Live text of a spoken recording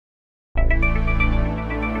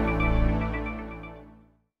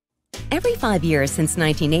Every 5 years since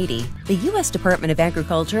 1980, the U.S. Department of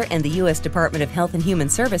Agriculture and the U.S. Department of Health and Human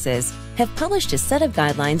Services have published a set of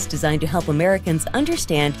guidelines designed to help Americans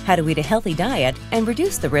understand how to eat a healthy diet and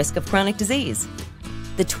reduce the risk of chronic disease.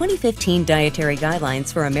 The 2015 Dietary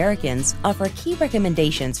Guidelines for Americans offer key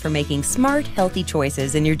recommendations for making smart, healthy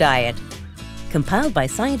choices in your diet. Compiled by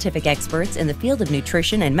scientific experts in the field of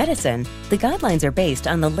nutrition and medicine, the guidelines are based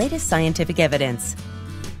on the latest scientific evidence.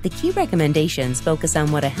 The key recommendations focus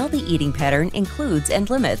on what a healthy eating pattern includes and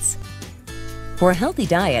limits. For a healthy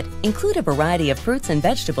diet, include a variety of fruits and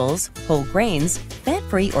vegetables, whole grains,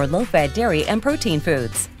 fat-free or low-fat dairy and protein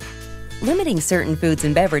foods. Limiting certain foods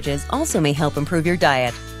and beverages also may help improve your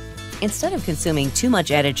diet. Instead of consuming too much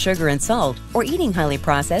added sugar and salt or eating highly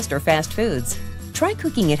processed or fast foods, try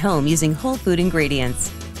cooking at home using whole food ingredients.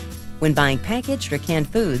 When buying packaged or canned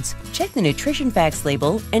foods, check the nutrition facts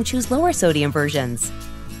label and choose lower sodium versions.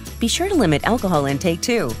 Be sure to limit alcohol intake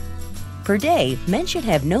too. Per day, men should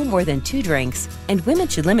have no more than 2 drinks, and women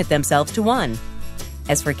should limit themselves to 1.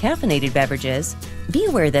 As for caffeinated beverages, be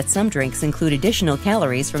aware that some drinks include additional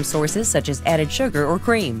calories from sources such as added sugar or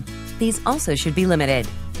cream. These also should be limited.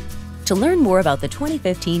 To learn more about the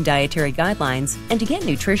 2015 Dietary Guidelines and to get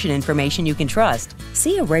nutrition information you can trust,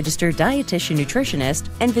 see a registered dietitian nutritionist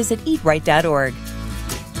and visit eatright.org.